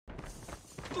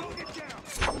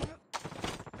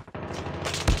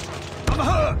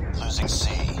Losing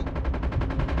C.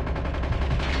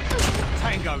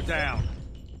 Tango down.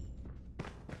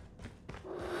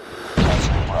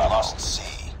 Capturing Bravo. Lost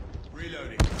C.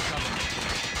 Reloading.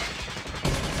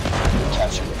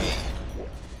 Captured B.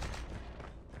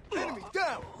 Enemy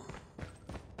down!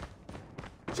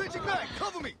 Changing back!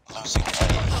 Cover me! Losing A.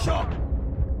 Shot.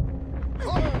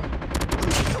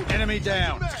 Enemy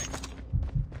down.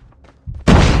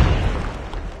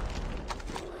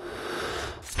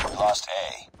 Lost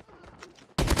A.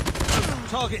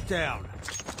 Target down.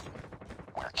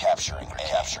 We're capturing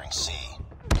C.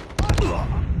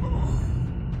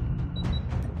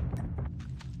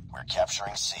 We're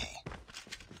capturing C.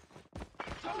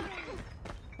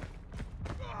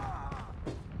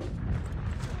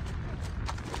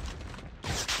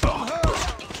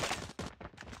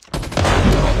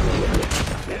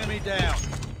 Enemy down.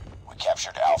 We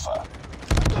captured Alpha.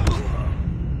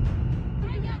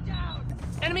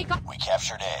 Enemy We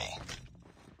captured A.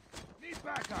 Need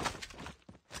backup!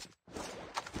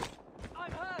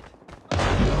 I'm hurt.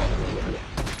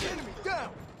 Enemy down!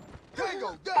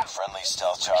 Tango down! Friendly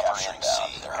stealth chopper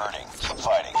inbound. They're hurting. Keep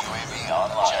fighting. UAV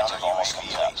online. Objective almost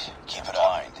complete. Keep it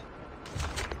on.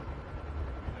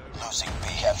 Losing B.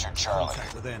 Captured Charlie.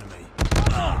 Contact with enemy.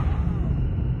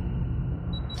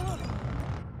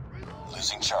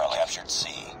 Losing Charlie. Captured C.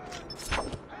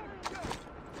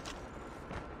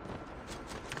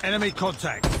 Enemy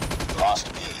contact.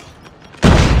 Lost B.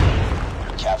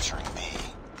 We're capturing B.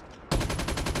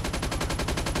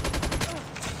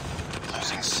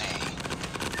 Losing C.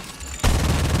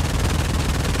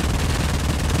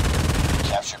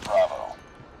 Captured Bravo.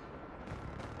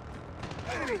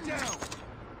 Enemy down!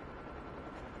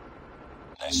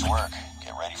 Nice work.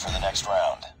 Get ready for the next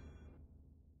round.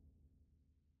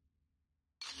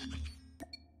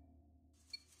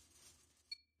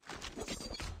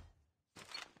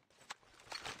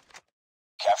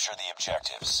 Capture the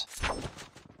objectives.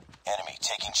 Enemy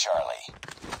taking Charlie.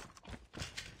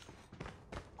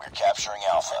 We're capturing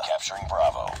Alpha. Capturing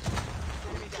Bravo.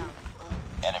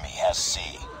 Enemy has C.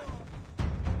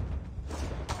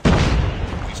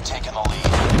 We've taken the lead.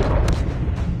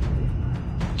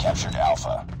 We captured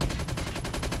Alpha.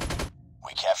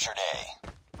 We captured A.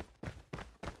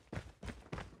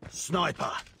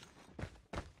 Sniper.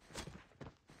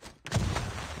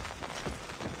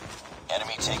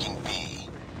 Enemy taking B.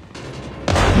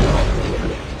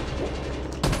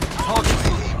 Target.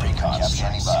 UAV recon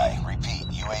standing by. Repeat,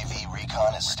 UAV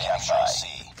recon is standing by. C.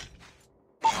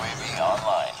 UAV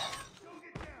online.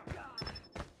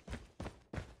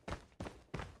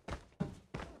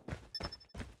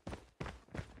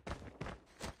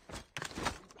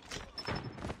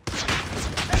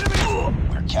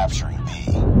 We're capturing B.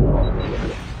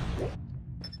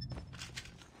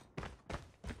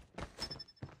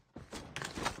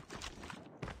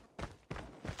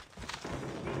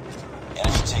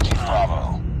 Enemy taking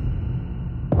Bravo.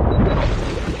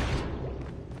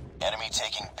 Enemy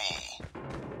taking B.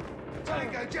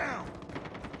 Tango down!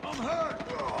 I'm hurt!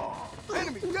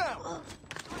 Enemy down!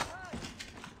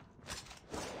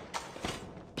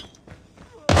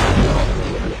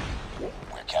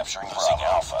 We're capturing Bravo.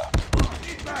 Alpha.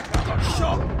 Need backup!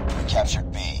 Shot. We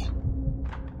captured B.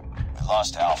 We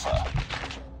lost Alpha.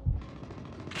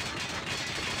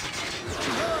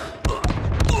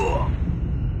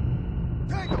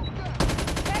 Tango down!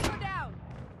 Tango down.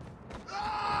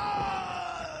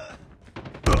 Ah!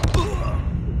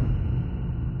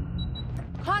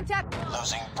 Contact.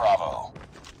 Losing Bravo.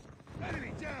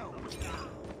 Enemy down!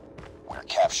 We're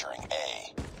capturing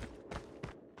A.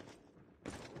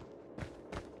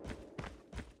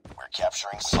 We're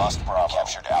capturing lost Bravo.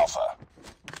 Captured Alpha.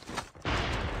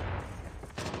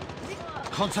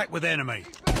 Contact with enemy.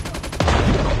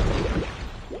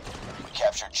 We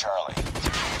captured Charlie.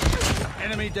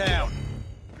 Enemy down.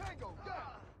 Tango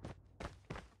down!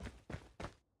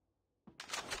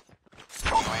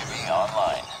 UAV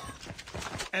online.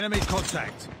 Enemy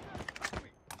contact.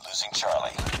 Losing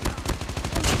Charlie.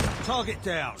 Target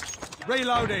down.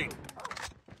 Reloading.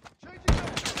 Changing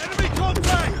back! Enemy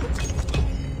contact.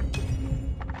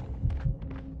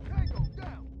 Tango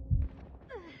down!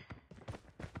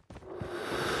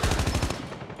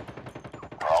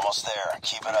 We're almost there.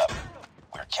 Keep it up.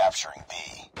 We're capturing B.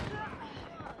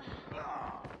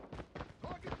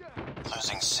 Target down!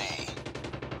 Losing C.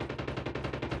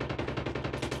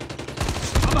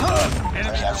 I'm hurt.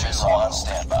 Enemy Capture's all on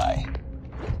standby.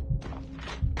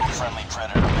 Friendly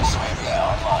Predator missile UAV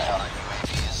online. Counter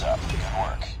UAV is up. Good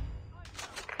work.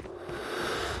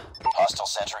 Hostile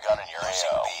sentry gun in your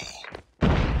AO. B.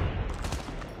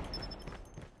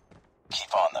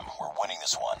 Keep on them. We're winning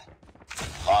this one.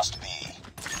 Lost B.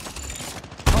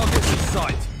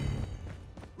 sight.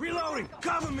 Reloading!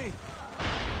 Cover me!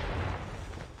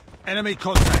 Enemy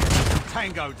contact.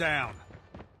 Tango down.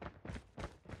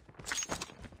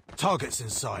 Targets in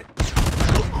sight.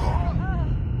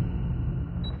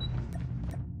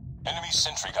 Enemy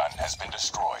sentry gun has been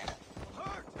destroyed.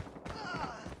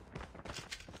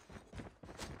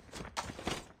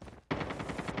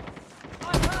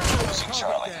 Losing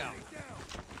Charlie. Down.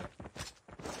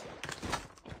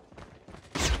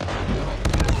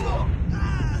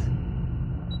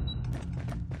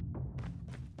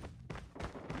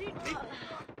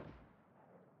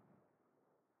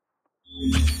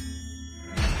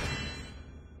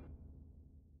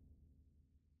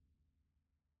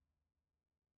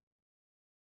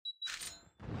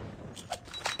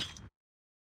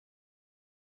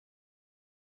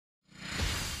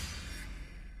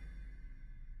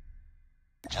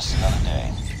 Just another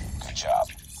day. Good job.